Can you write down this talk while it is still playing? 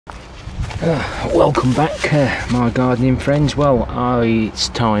Welcome back, my gardening friends. Well, it's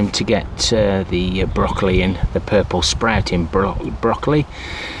time to get the broccoli in, the purple sprouting broccoli.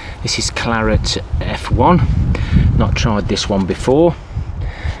 This is Claret F1. Not tried this one before,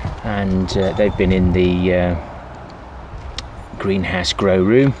 and they've been in the greenhouse grow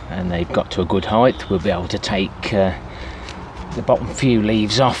room and they've got to a good height. We'll be able to take the bottom few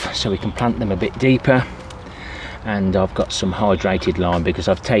leaves off so we can plant them a bit deeper. And I've got some hydrated lime because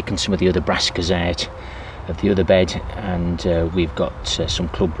I've taken some of the other brassicas out of the other bed, and we've got some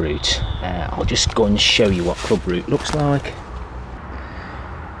club root. I'll just go and show you what club root looks like.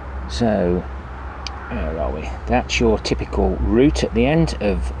 So where are we? That's your typical root at the end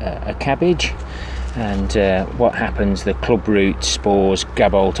of a cabbage, and what happens, the club root spores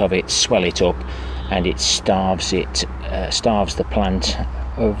grab hold of it, swell it up, and it starves the plant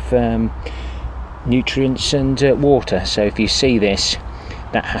of nutrients and water. So if you see this,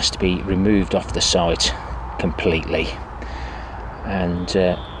 that has to be removed off the site completely, and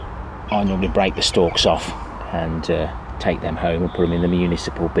I normally break the stalks off and take them home and put them in the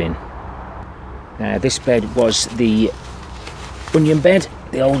municipal bin. Now this bed was the onion bed,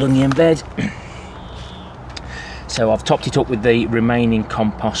 the old onion bed. So I've topped it up with the remaining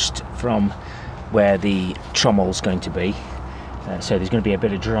compost from where the trommel's going to be, so there's going to be a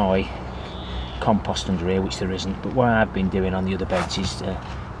bit of dry compost under here, which there isn't. But what I've been doing on the other beds is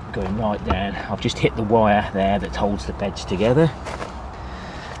going right down. I've just hit the wire there that holds the beds together,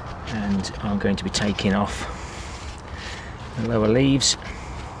 and I'm going to be taking off the lower leaves.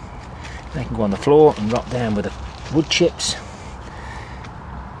 They can go on the floor and rot down with the wood chips.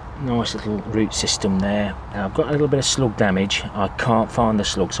 Nice little root system there. Now I've got a little bit of slug damage. I can't find the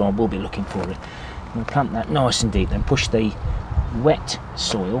slug, so I will be looking for it. I'm going to plant that nice and deep, then push the wet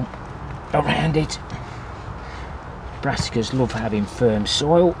soil around it. Brassicas love having firm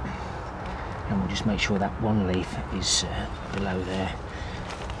soil, and we'll just make sure that one leaf is below there.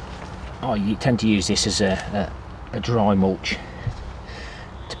 You tend to use this as a dry mulch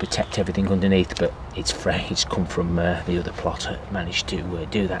to protect everything underneath, but it's fresh. It's come from the other plot. I managed to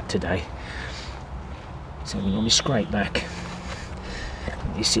do that today. So we normally scrape back.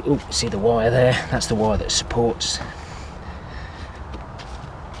 You see the wire there? That's the wire that supports.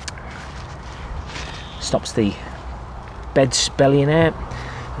 Stops the beds bellying out.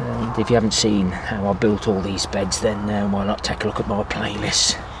 And if you haven't seen how I built all these beds, then why not take a look at my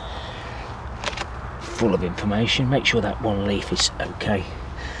playlist, full of information. Make sure that one leaf is okay,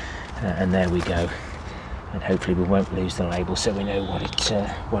 and there we go. And hopefully we won't lose the label, so we know what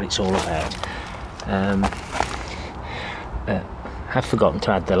it's all about. Have forgotten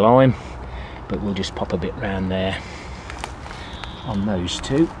to add the lime, but we'll just pop a bit round there on those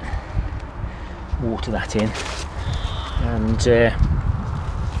two. Water that in, and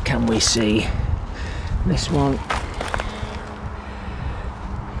can we see this one?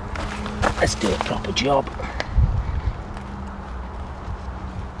 Let's do a proper job.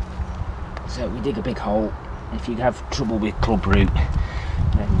 So we dig a big hole. If you have trouble with club root,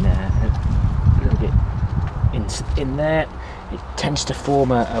 then a little bit in there, it tends to form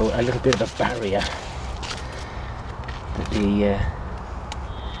a little bit of a barrier that the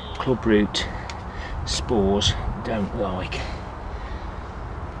club root spores don't like.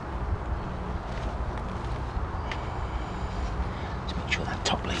 Let's make sure that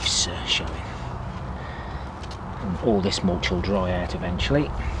top leaf's showing. And all this mulch will dry out eventually,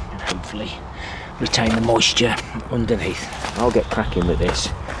 and hopefully retain the moisture underneath. I'll get cracking with this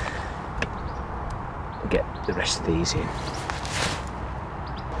and get the rest of these in.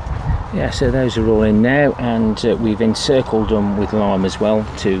 Yeah, so those are all in now, and we've encircled them with lime as well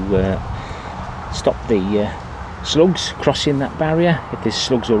to stop the slugs crossing that barrier. If there's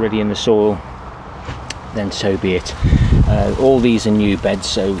slugs already in the soil, then so be it. All these are new beds,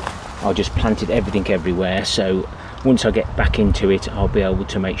 so I just planted everything everywhere, so once I get back into it, I'll be able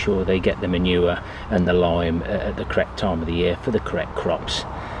to make sure they get the manure and the lime at the correct time of the year for the correct crops.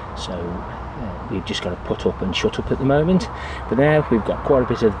 So we've just got to put up and shut up at the moment. But now we've got quite a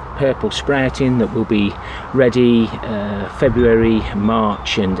bit of purple sprouting that will be ready February,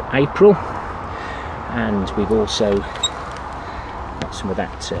 March and April. And we've also got some of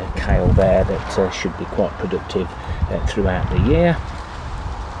that kale there that should be quite productive throughout the year.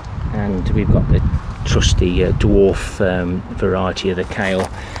 And we've got the trusty dwarf variety of the kale.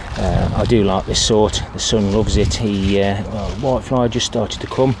 I do like this sort. The son loves it. Whitefly just started to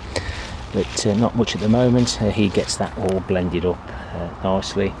come, but not much at the moment. He gets that all blended up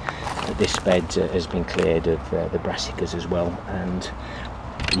nicely. But this bed has been cleared of the brassicas as well, and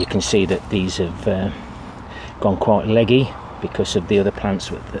you can see that these have gone quite leggy because of the other plants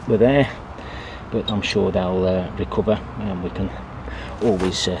that were there. but I'm sure they'll recover, and we can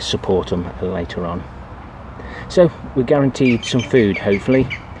always support them later on. So we're guaranteed some food, hopefully,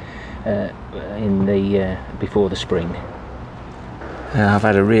 in the before the spring. I've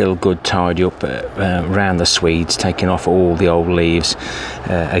had a real good tidy up around the Swedes, taking off all the old leaves.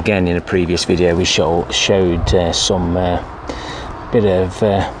 Again, in a previous video we showed some bit of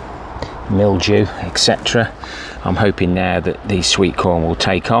mildew, etc. I'm hoping now that the sweet corn will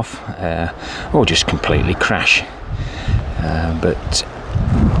take off, or just completely crash. But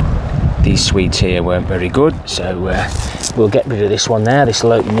these Swedes here weren't very good, so we'll get rid of this one now. This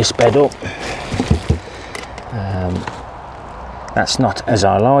will open this bed up. That's not as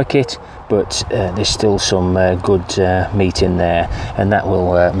I like it, but there's still some good meat in there, and that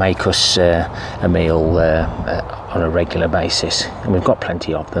will make us a meal on a regular basis, and we've got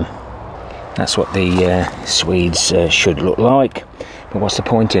plenty of them. That's what the Swedes should look like, but what's the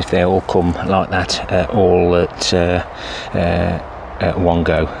point if they all come like that all at one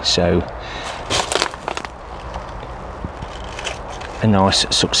go? So a nice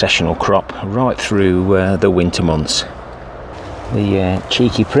successional crop right through the winter months. The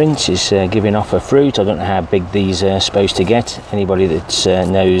cheeky prince is giving off a fruit. I don't know how big these are supposed to get. Anybody that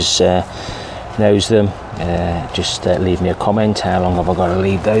knows them, just leave me a comment. How long have I got to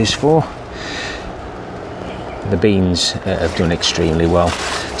leave those for? The beans have done extremely well.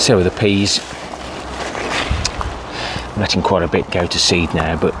 So are the peas. I'm letting quite a bit go to seed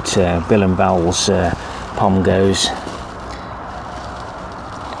now, but Bill and Val's pomgos,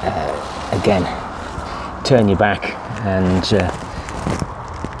 again, turn your back, and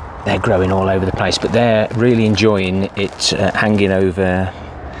they're growing all over the place, but they're really enjoying it hanging over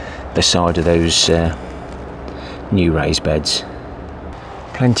the side of those new raised beds.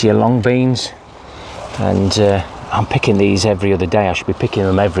 Plenty of long beans, and I'm picking these every other day. I should be picking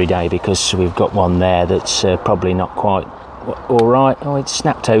them every day, because we've got one there that's probably not quite all right. Oh, it's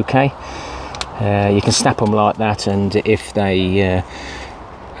snapped okay. You can snap them like that, and if they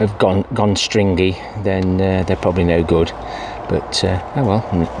have gone stringy, then they're probably no good. But oh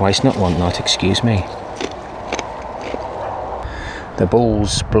well, waste not, want not, excuse me. The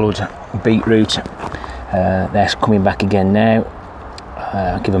bull's blood beetroot, they're coming back again now.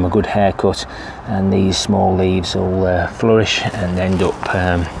 Give them a good haircut, and these small leaves will flourish and end up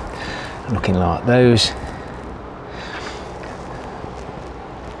looking like those.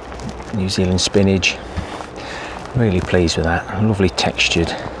 New Zealand spinach, really pleased with that, lovely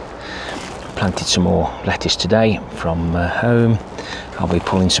textured. Planted some more lettuce today from home. I'll be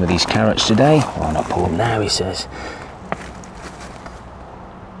pulling some of these carrots today. Why not pull them now, he says.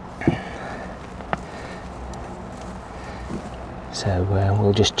 So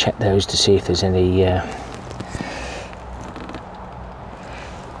we'll just check those to see if there's any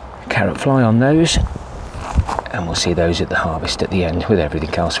carrot fly on those, and we'll see those at the harvest at the end with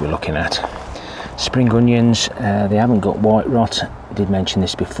everything else we're looking at. Spring onions, they haven't got white rot. I did mention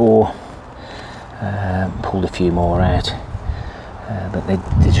this before. Pulled a few more out, but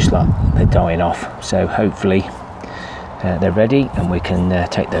they're just like they're dying off, so hopefully they're ready and we can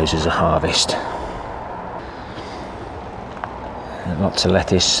take those as a harvest. Lots of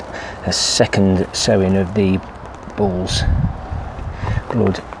lettuce, a second sowing of the bull's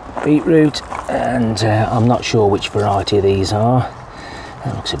blood beetroot, and I'm not sure which variety these are.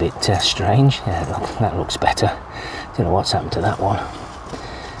 That looks a bit strange. Yeah, that looks better. Don't know what's happened to that one,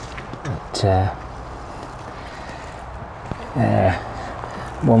 but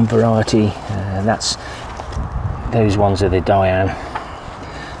one variety, those ones are the Diane,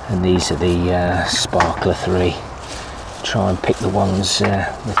 and these are the Sparkler 3. Try and pick the ones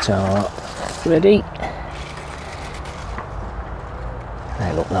that are ready.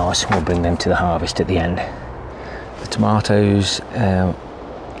 They look nice. We'll bring them to the harvest at the end. The tomatoes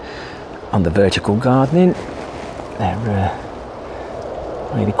on the vertical gardening, they're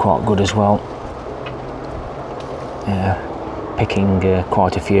really quite good as well. Picking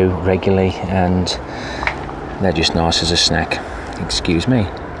quite a few regularly, and they're just nice as a snack. Excuse me.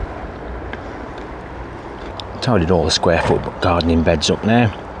 Tidied all the square foot gardening beds up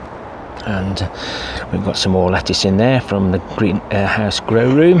now, and we've got some more lettuce in there from the greenhouse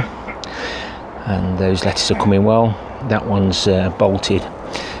grow room, and those lettuce are coming well. That one's bolted.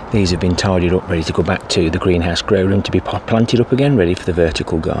 These have been tidied up, ready to go back to the greenhouse grow room to be planted up again, ready for the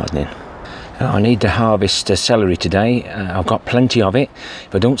vertical gardening. I need to harvest celery today. I've got plenty of it.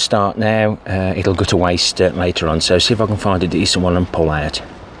 If I don't start now, it'll go to waste later on, so see if I can find a decent one and pull out.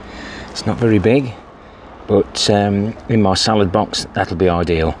 It's not very big, but in my salad box that'll be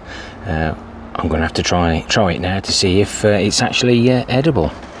ideal. I'm going to have to try it now to see if it's actually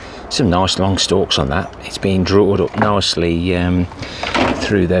edible. Some nice long stalks on that. It's been drawn up nicely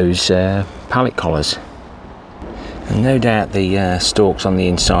through those pallet collars. And no doubt the stalks on the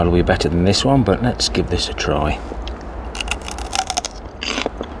inside will be better than this one, but let's give this a try.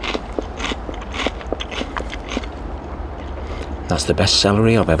 That's the best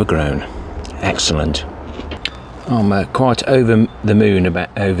celery I've ever grown. Excellent. I'm quite over the moon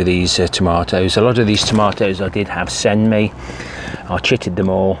over these tomatoes. A lot of these tomatoes I did have send me. I chitted them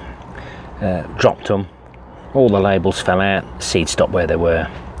all, dropped them, all the labels fell out, seeds stopped where they were.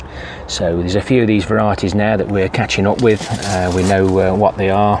 So there's a few of these varieties now that we're catching up with. We know what they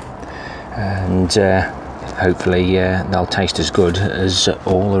are, and hopefully they'll taste as good as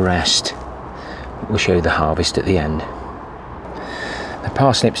all the rest. We'll show you the harvest at the end. The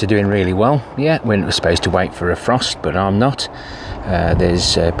parsnips are doing really well. Yeah, we're supposed to wait for a frost, but I'm not.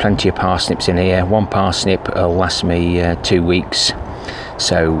 There's plenty of parsnips in here. One parsnip will last me 2 weeks.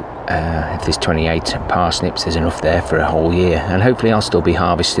 So if there's 28 parsnips, there's enough there for a whole year. And hopefully I'll still be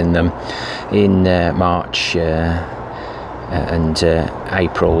harvesting them in March and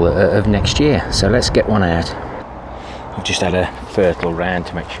April of next year. So let's get one out. I've just had a fertile round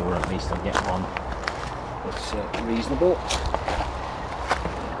to make sure at least I'll get one that's reasonable.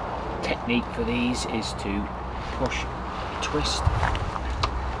 Technique for these is to push, twist,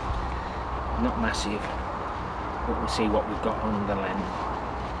 not massive, but we'll see what we've got on the length.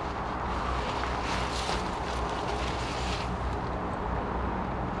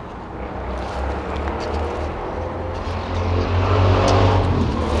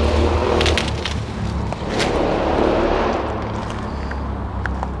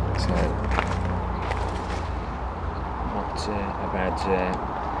 So not a bad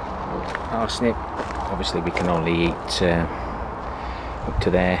parsnip. Obviously we can only eat up to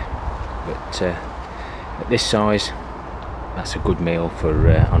there, but at this size that's a good meal for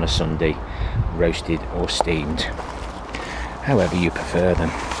on a Sunday, roasted or steamed, however you prefer them.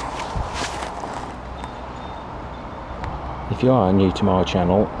 If you are new to my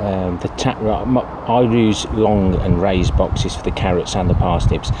channel, I use long and raised boxes for the carrots and the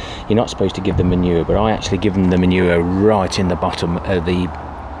parsnips. You're not supposed to give them manure, but I actually give them the manure right in the bottom of the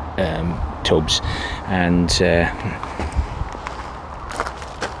tubs, and that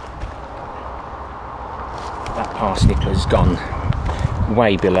parsnip has gone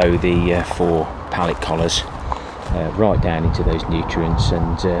way below the 4 pallet collars, right down into those nutrients,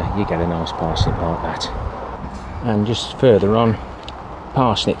 and you get a nice parsnip like that. And just further on,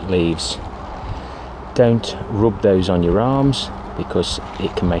 parsnip leaves, don't rub those on your arms because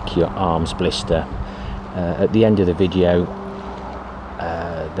it can make your arms blister. At the end of the video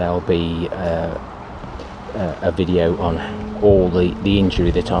there'll be a video on all the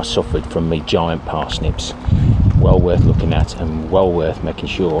injury that I suffered from me giant parsnips. Well worth looking at, and well worth making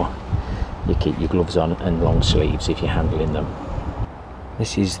sure you keep your gloves on and long sleeves if you're handling them.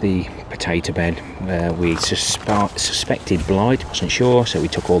 This is the potato bed. We suspected blight, wasn't sure, so we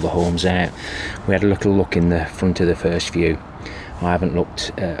took all the haulms out. We had a little look in the front of the first few. I haven't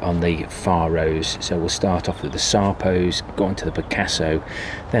looked on the far rows, so we'll start off with the Sarpos, go on to the Picasso,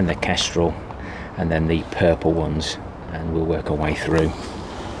 then the Kestrel, and then the purple ones, and we'll work our way through.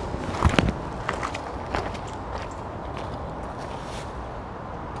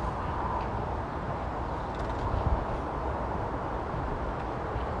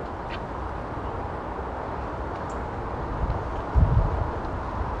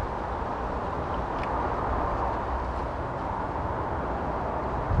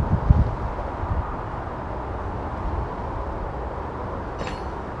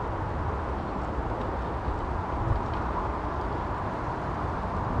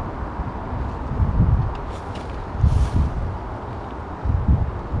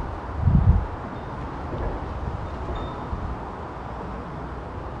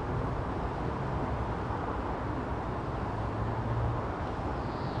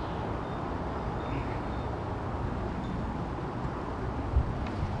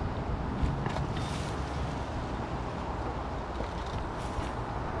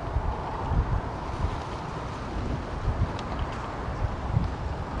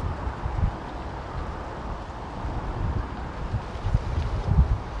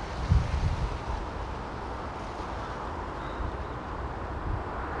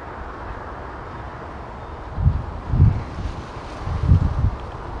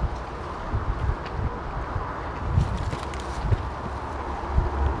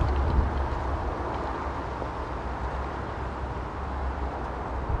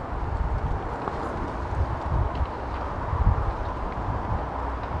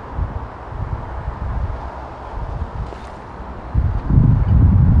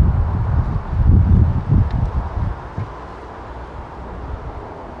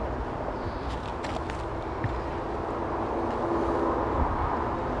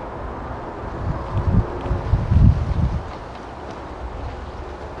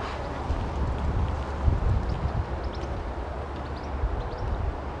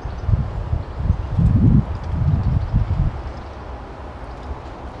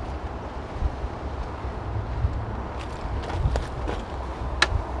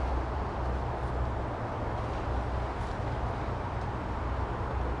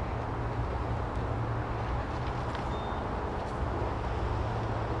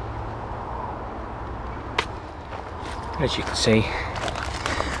 As you can see,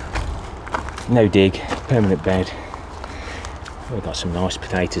 no dig, permanent bed. We've got some nice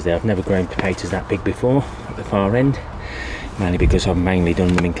potatoes there. I've never grown potatoes that big before at the far end, mainly because I've mainly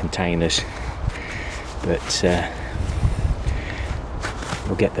done them in containers. But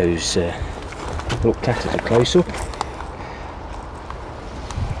we'll get those looked at a close up.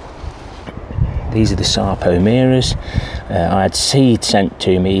 These are the Sarpomeras. I had seed sent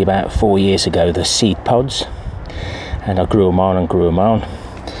to me about 4 years ago, the seed pods, and I grew them on and grew them on.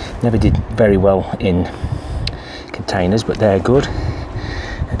 Never did very well in containers, but they're good.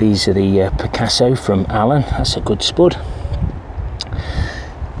 These are the Picasso from Allen. That's a good spud.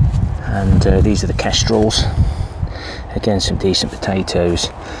 And these are the Kestrels. Again, some decent potatoes.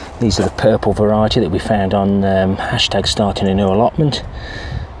 These are the purple variety that we found on hashtag starting a new allotment.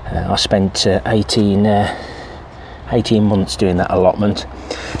 I spent 18 months doing that allotment,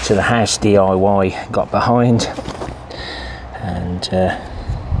 so the house DIY got behind, and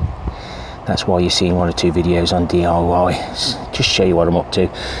that's why you're seeing 1 or 2 videos on DIY. Just show you what I'm up to.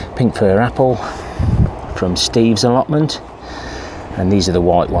 Pink fir apple from Steve's allotment, and these are the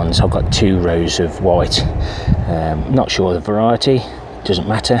white ones. I've got 2 rows of white. Not sure the variety, doesn't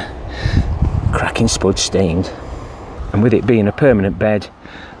matter. Cracking spud steamed. And with it being a permanent bed,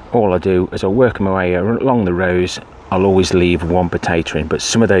 all I do is I work my way along the rows. I'll always leave 1 potato in, but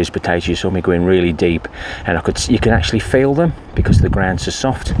some of those potatoes you saw me going really deep, and you can actually feel them because the ground's so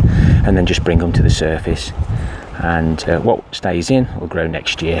soft, and then just bring them to the surface, and what stays in will grow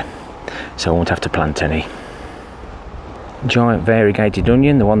next year, so I won't have to plant any. Giant variegated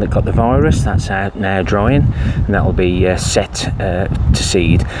onion, the one that got the virus, that's out now drying, and that will be set to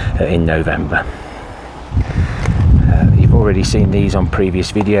seed in November. You've already seen these on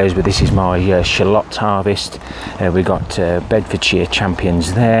previous videos, but this is my shallot harvest. We got Bedfordshire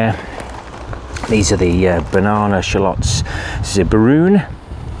champions there. These are the banana shallots Zebraun,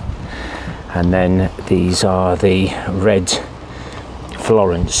 and then these are the red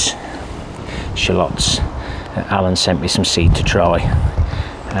Florence shallots. Alan sent me some seed to try,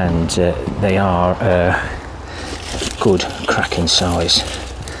 and they are good cracking size.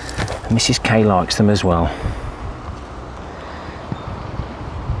 And Mrs. K likes them as well.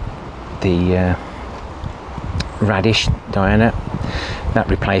 The radish Diana, that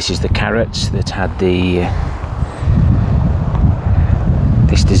replaces the carrots that had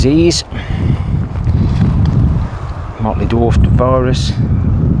this disease, motley dwarf virus,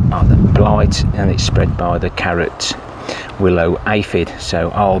 the blight, and it's spread by the carrot willow aphid.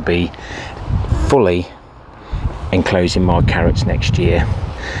 So I'll be fully enclosing my carrots next year.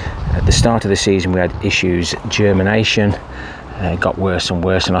 At the start of the season we had issues germination. It got worse and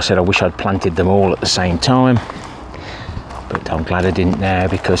worse, and I said I wish I'd planted them all at the same time, but I'm glad I didn't now,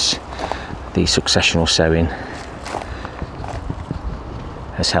 because the successional sowing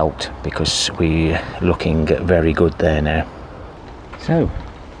has helped, because we're looking very good there now. So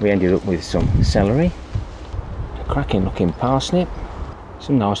we ended up with some celery, a cracking looking parsnip,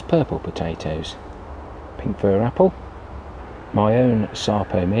 some nice purple potatoes, pink fir apple, my own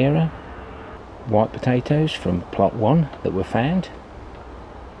Sarpomera, white potatoes from plot 1 that were found,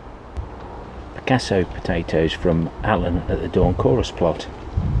 Picasso potatoes from Allen at the Dawn Chorus plot,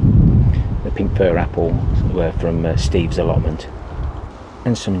 the pink fir apple were from Steve's allotment,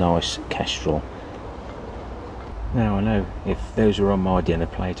 and some nice kestrel. Now I know if those were on my dinner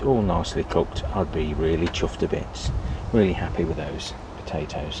plate all nicely cooked, I'd be really chuffed to bits. Really happy with those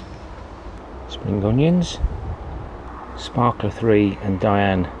potatoes. Spring onions, Sparkler 3 and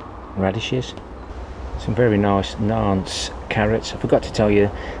Diane radishes, some very nice Nance carrots. I forgot to tell you,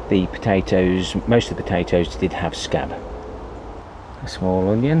 the potatoes, most of the potatoes did have scab. A small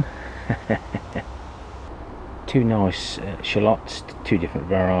onion. 2 nice shallots, 2 different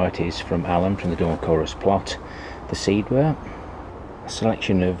varieties from Allen from the Dawn Chorus plot. The seed were a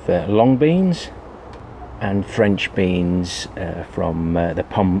selection of long beans and French beans from the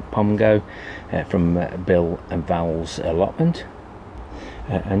Pomgo from Bill and Val's allotment.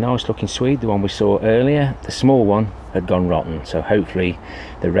 A nice looking Swede, the one we saw earlier. The small one had gone rotten, so hopefully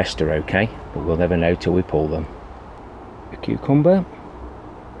the rest are okay, but we'll never know till we pull them. A cucumber,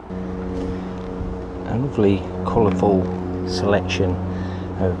 a lovely colourful selection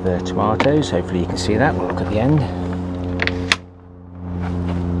of tomatoes. Hopefully you can see that. We'll look at the end.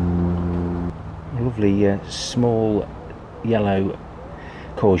 A lovely small yellow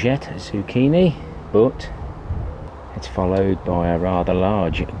courgette zucchini, but it's followed by a rather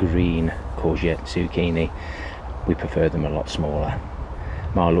large green courgette zucchini. We prefer them a lot smaller.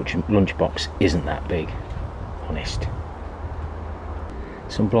 My lunchbox isn't that big, honest.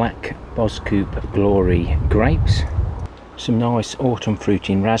 Some black Boscoup Glory grapes, Some nice autumn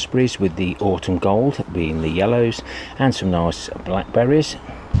fruiting raspberries with the autumn gold being the yellows, and some nice blackberries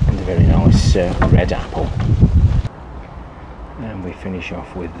and a very nice red apple. And we finish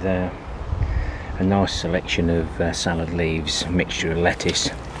off with a nice selection of salad leaves, a mixture of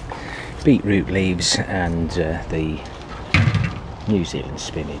lettuce, beetroot leaves and the New Zealand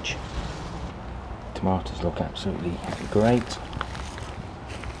spinach. Tomatoes look absolutely great.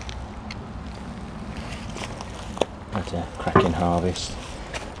 Had a cracking harvest,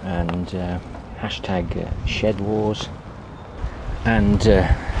 and hashtag Shedwars and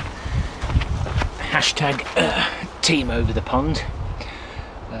hashtag team over the pond.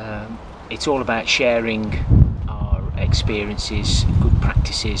 It's all about sharing our experiences, good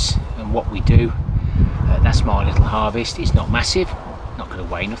practices and what we do. That's my little harvest. It's not massive, not going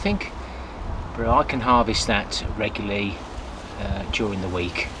to weigh nothing, but I can harvest that regularly during the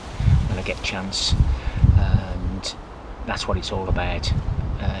week when I get a chance, and that's what it's all about,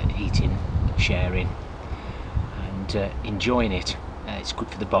 eating, sharing and enjoying it. It's good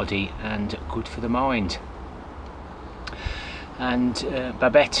for the body and good for the mind. And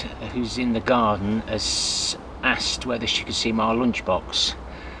Babette, who's in the garden, has asked whether she could see my lunchbox.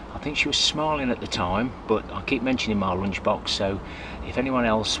 I think she was smiling at the time, but I keep mentioning my lunchbox, so if anyone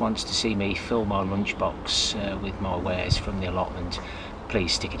else wants to see me fill my lunchbox with my wares from the allotment,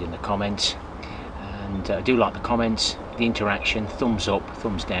 please stick it in the comments. And I do like the comments, the interaction, thumbs up,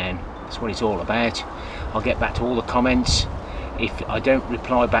 thumbs down, that's what it's all about. I'll get back to all the comments. If I don't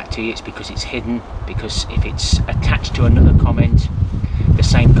reply back to you, it's because it's hidden, because if it's attached to another comment, the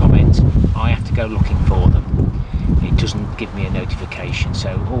same comment, I have to go looking for them. It doesn't give me a notification,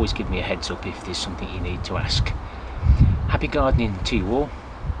 so always give me a heads up if there's something you need to ask. Happy gardening to you all.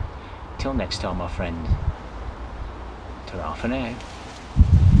 Till next time, my friend. Ta-ra for now.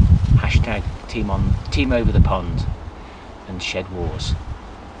 Hashtag team over the pond and Shedwars.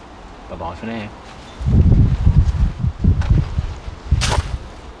 Bye bye for now.